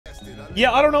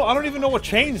Yeah, I don't know. I don't even know what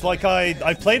changed. Like,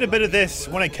 I played a bit of this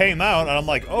when it came out, and I'm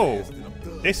like, oh,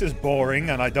 this is boring,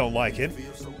 and I don't like it.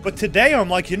 But today, I'm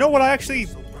like, you know what?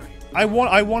 I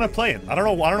want to play it. I don't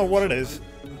know what it is.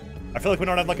 I feel like we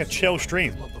don't have like a chill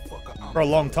stream for a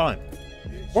long time.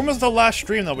 When was the last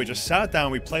stream that we just sat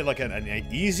down, we played like an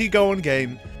easy-going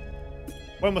game?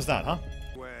 When was that, huh?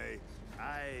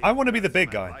 I want to be the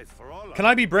big guy. Can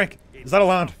I be Brick? Is that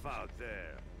allowed?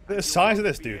 The size of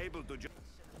this dude.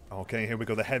 Okay, here we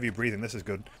go. The heavy breathing. This is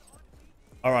good.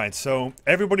 Alright, so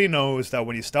everybody knows that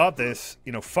when you start this,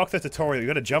 you know, fuck the tutorial. You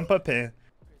gotta jump up here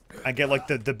and get like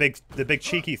the big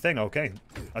cheeky thing, okay?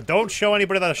 Don't show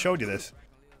anybody that I showed you this.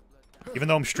 Even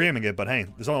though I'm streaming it, but hey,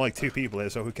 there's only like 2 people here,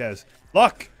 so who cares?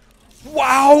 Look!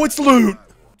 Wow, it's loot!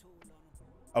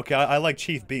 Okay, I like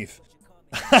Chief Beef.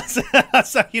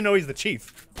 That's how you know he's the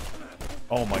chief.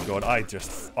 Oh my god, I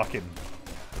just fucking...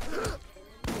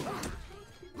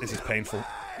 This is painful.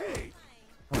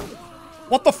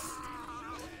 What the f...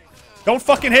 Don't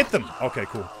fucking hit them! Okay,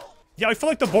 cool. Yeah, I feel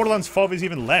like the Borderlands 5 is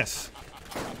even less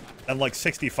than like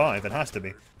 65, it has to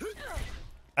be.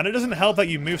 And it doesn't help that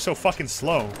you move so fucking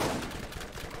slow.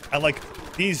 And like,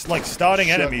 these like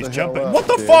starting enemies jumping. What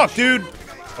the fuck, dude?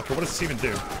 Okay, what does this even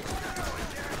do?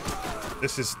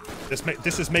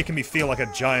 This is making me feel like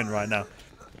a giant right now.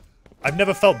 I've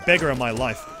never felt bigger in my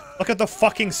life. Look at the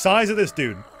fucking size of this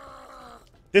dude.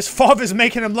 This fob is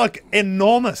making him look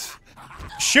enormous.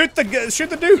 Shoot the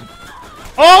dude.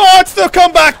 Oh, it's the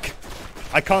comeback.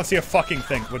 I can't see a fucking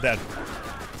thing. We're dead.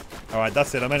 All right,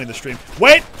 that's it. I'm ending the stream.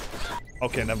 Wait.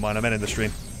 Okay, never mind. I'm ending the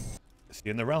stream. See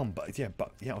you in the realm, but yeah,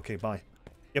 okay, bye.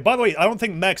 Yeah, by the way, I don't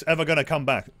think Mech's ever gonna come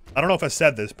back. I don't know if I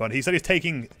said this, but he said he's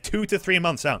taking 2 to 3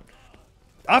 months out.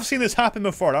 I've seen this happen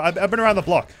before. I've been around the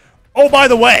block. Oh, by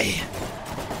the way!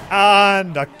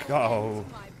 And oh.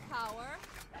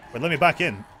 Wait, let me back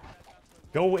in.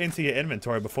 Go into your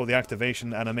inventory before the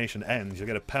activation animation ends. You'll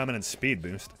get a permanent speed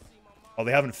boost. Oh,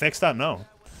 they haven't fixed that? No.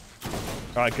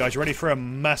 Alright, guys, you ready for a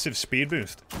massive speed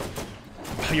boost?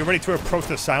 Are you ready to approach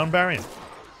the sound barrier?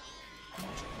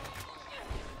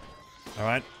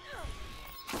 Alright.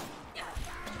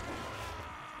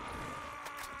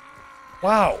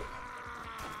 Wow.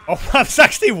 Oh, this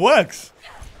actually works.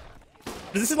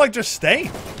 Does this like just stay?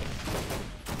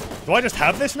 Do I just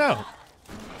have this now?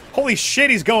 Holy shit,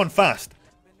 he's going fast.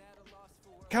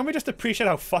 Can we just appreciate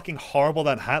how fucking horrible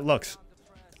that hat looks?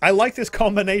 I like this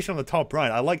combination on the top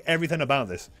right. I like everything about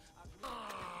this.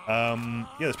 Yeah,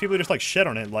 there's people who just like shit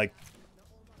on it, like,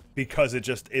 because it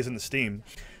just isn't Steam.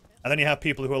 And then you have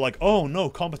people who are like, oh no,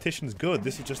 competition's good.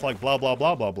 This is just like blah, blah,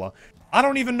 blah, blah, blah. I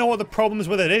don't even know what the problems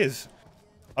with it is.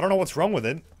 I don't know what's wrong with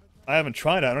it. I haven't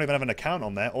tried it. I don't even have an account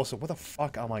on there. Also, where the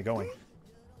fuck am I going?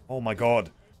 Oh my god.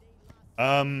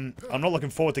 I'm not looking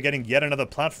forward to getting yet another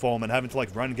platform and having to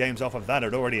like run games off of that. I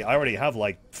already have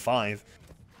like 5.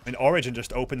 I mean, Origin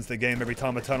just opens the game every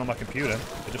time I turn on my computer.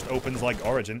 It just opens like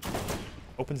Origin.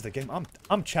 Opens the game.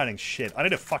 I'm chatting shit. I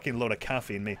need a fucking load of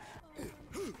caffeine in me.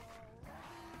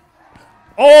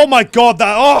 Oh my god,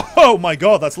 oh my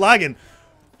god, that's lagging.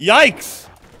 Yikes.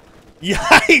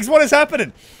 Yikes, what is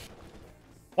happening?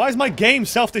 Why is my game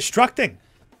self-destructing?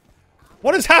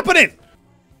 What is happening?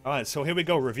 Alright, so here we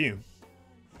go, review.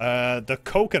 The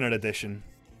coconut edition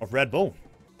of Red Bull.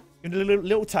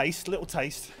 Little taste, little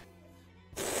taste.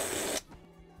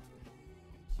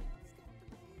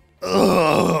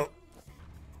 Ugh.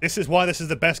 This is why this is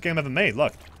the best game ever made,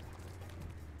 look.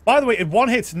 By the way, it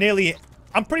one-hits nearly...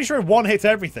 I'm pretty sure it one-hits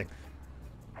everything.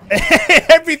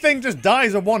 Everything just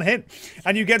dies in one hit,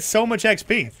 and you get so much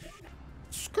XP.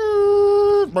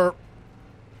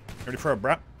 Ready for a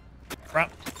brap?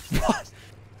 Brap. What?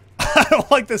 I don't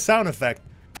like the sound effect.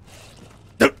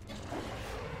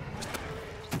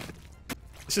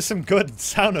 It's just some good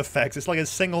sound effects. It's like a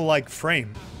single, like,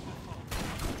 frame.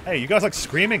 Hey, you guys like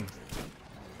screaming?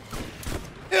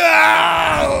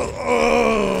 Yeah.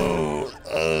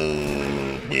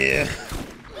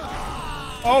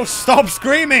 Oh, stop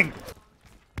screaming!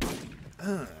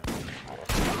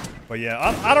 But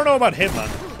yeah, I don't know about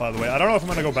Hitman, by the way. I don't know if I'm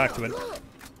gonna go back to it.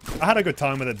 I had a good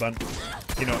time with it, but,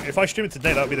 you know, if I stream it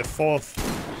today, that would be the 4th,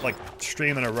 like,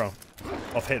 stream in a row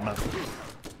of Hitman.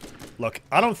 Look,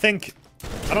 I don't think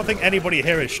anybody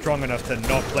here is strong enough to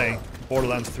not play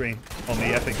Borderlands 3 on the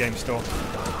Epic Games Store.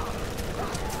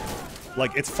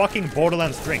 Like, it's fucking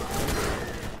Borderlands 3.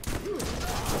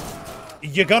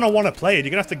 You're gonna want to play it.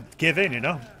 You're gonna have to give in, you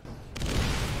know?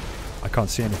 I can't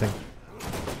see anything.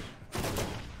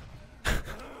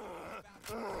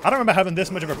 I don't remember having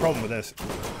this much of a problem with this.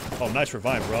 Oh, nice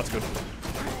revive, bro. That's good.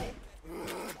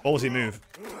 Ballsy move.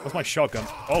 What's my shotgun?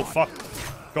 Oh, fuck.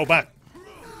 Go back.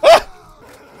 Ah!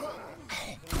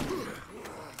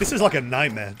 This is like a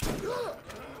nightmare.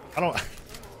 I don't...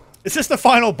 Is this the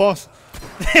final boss?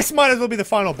 This might as well be the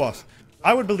final boss.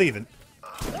 I would believe it.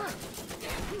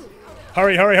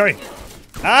 Hurry, hurry, hurry.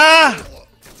 Ah!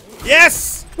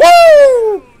 Yes!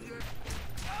 Woo!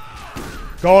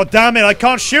 God damn it, I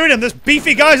can't shoot him. This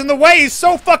beefy guy's in the way. He's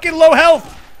so fucking low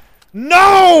health.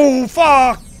 No!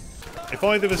 Fuck! If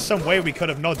only there was some way we could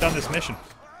have not done this mission.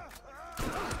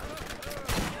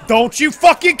 Don't you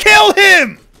fucking kill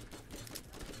him!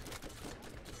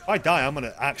 If I die, I'm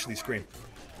gonna actually scream.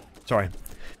 Sorry.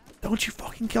 Don't you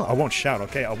fucking kill him. I won't shout,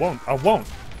 okay? I won't. I won't.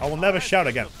 I will never shout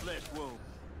again.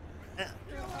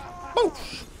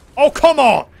 Oh, come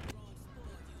on!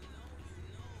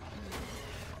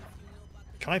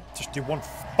 Can I just do one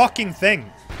fucking thing?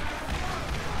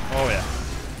 Oh, yeah.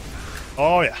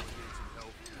 Oh, yeah.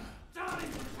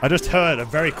 I just heard a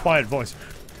very quiet voice.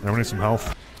 I need some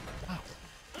health. Wow.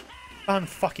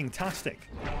 Fan-fucking-tastic.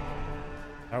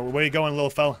 Alright, where you going, little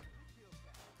fella?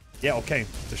 Yeah, okay.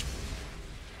 Just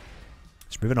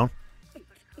moving on.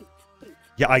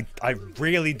 Yeah, I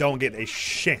really don't get a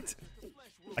shit.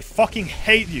 I fucking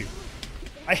hate you.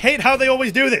 I hate how they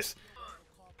always do this.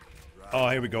 Oh,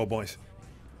 here we go, boys.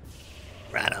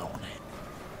 Right on.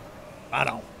 Right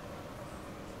on.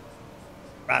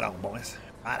 Right on, boys.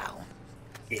 Right on.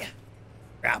 Yeah.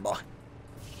 Right, boy.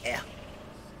 Yeah.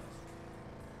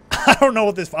 I don't know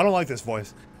what this... I don't like this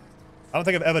voice. I don't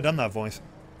think I've ever done that voice.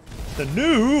 The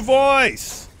new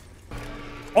voice!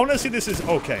 Honestly, this is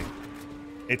okay.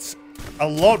 It's a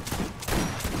lot...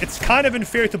 It's kind of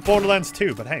inferior to Borderlands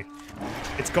 2, but hey.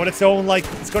 It's got its own, like...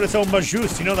 It's got its own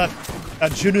majus. You know that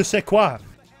je ne sais quoi.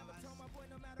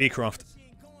 Beecroft.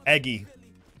 Eggy.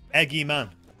 Eggy man.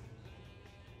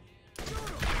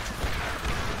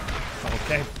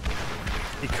 Okay.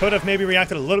 He could have maybe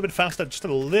reacted a little bit faster. Just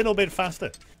a little bit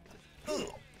faster.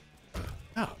 Oh,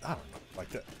 I don't like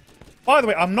that. By the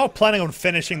way, I'm not planning on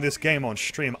finishing this game on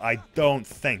stream. I don't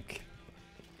think.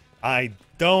 I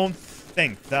don't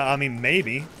think that. I mean,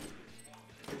 maybe.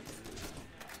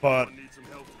 But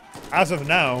as of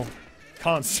now,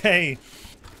 can't say.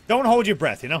 Don't hold your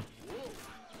breath, you know?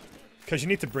 Because you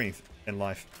need to breathe in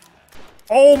life.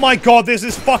 Oh my god, this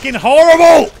is fucking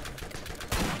horrible!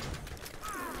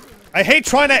 I hate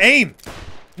trying to aim.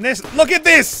 This, look at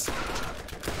this!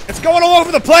 It's going all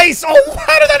over the place! Oh,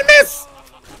 how did that miss?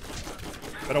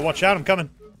 Better watch out, I'm coming.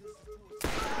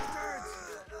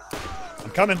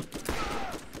 I'm coming.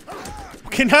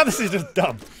 Okay, now this is just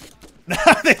dumb.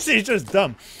 Now this is just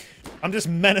dumb. I'm just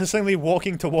menacingly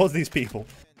walking towards these people.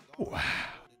 Ooh.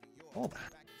 Hold on.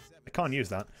 I can't use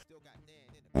that.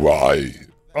 Why?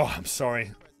 Oh, I'm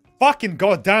sorry. Fucking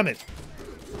goddamn it.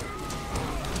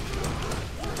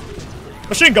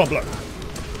 Machine gun blow.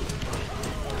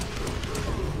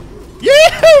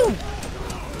 Yee-hoo!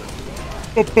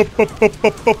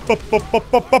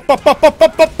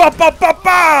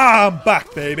 I'm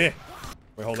back, baby.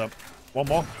 Wait, hold up. One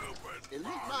more.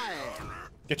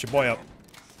 Get your boy up.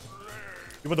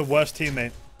 You were the worst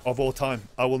teammate of all time.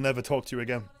 I will never talk to you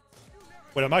again.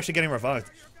 Wait, I'm actually getting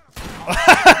revived.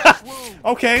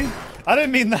 Okay. I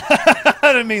didn't mean that.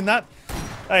 I didn't mean that.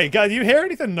 Hey, guys, do you hear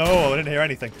anything? No, I didn't hear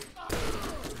anything.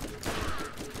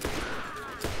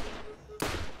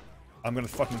 I'm gonna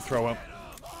fucking throw up.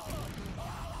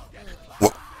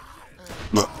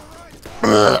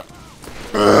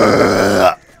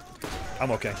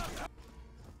 I'm okay.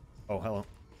 Oh, hello.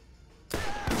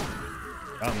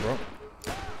 Damn, bro.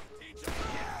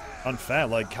 Unfair,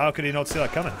 like, how could he not see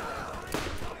that coming?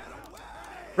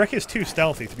 Rick is too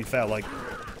stealthy, to be fair, like,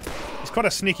 he's quite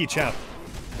a sneaky chap.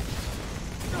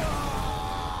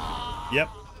 Yep.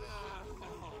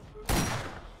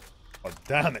 Oh,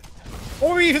 damn it. What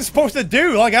were we even supposed to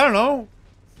do? Like, I don't know.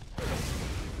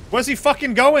 Where's he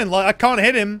fucking going? Like, I can't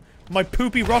hit him. My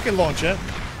poopy rocket launcher.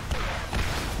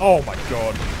 Oh my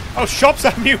god. Oh, shops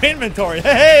have new inventory.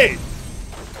 Hey!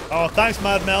 Oh, thanks,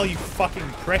 Mad Mel, you fucking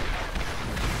prick.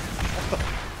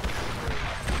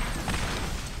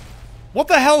 What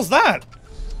the hell's that?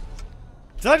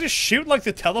 Did I just shoot like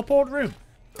the teleport room?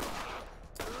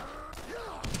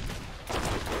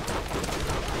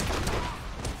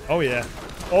 Oh yeah.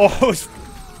 Oh,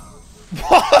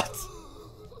 what?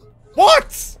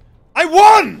 What? I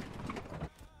won!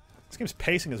 This game's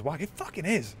pacing is whack. It fucking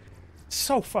is.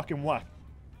 So fucking whack.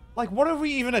 Like, what have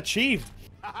we even achieved?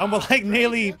 And we're like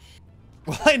nearly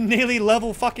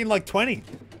level fucking like 20.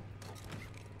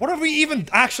 What have we even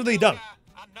actually done?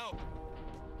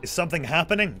 Is something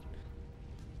happening?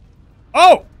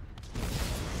 Oh!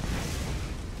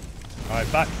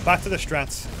 Alright, back to the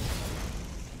strats.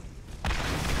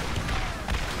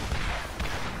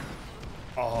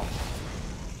 Oh.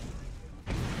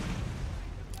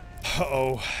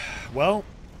 Uh-oh. Well,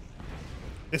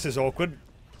 this is awkward.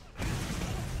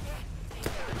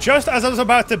 Just as I was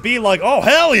about to be like, oh,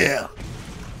 hell yeah!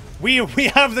 We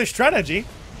have the strategy.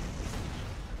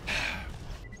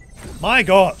 My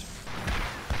god.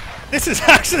 This is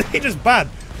actually just bad.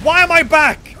 Why am I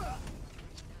back?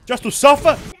 Just to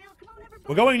suffer?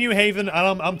 We're going New Haven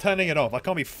and I'm turning it off. I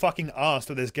can't be fucking arsed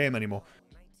with this game anymore.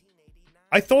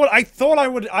 I thought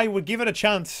I would give it a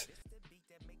chance.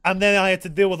 And then I had to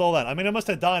deal with all that. I mean, I must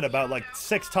have died about like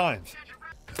 6 times.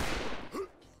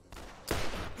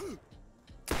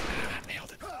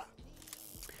 Nailed it.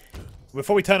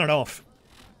 Before we turn it off,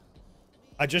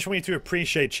 I just want you to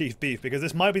appreciate Chief Beef because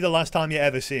this might be the last time you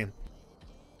ever see him.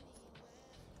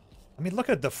 I mean, look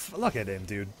at him,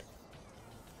 dude.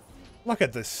 Look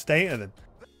at the state of him.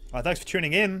 Alright, thanks for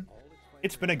tuning in.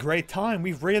 It's been a great time.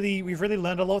 We've really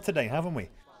learned a lot today, haven't we?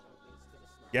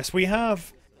 Yes, we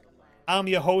have. I'm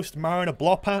your host, Marina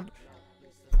Bloppat.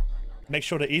 Make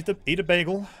sure to eat a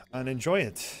bagel and enjoy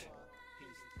it.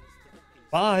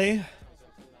 Bye.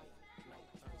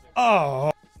 Oh.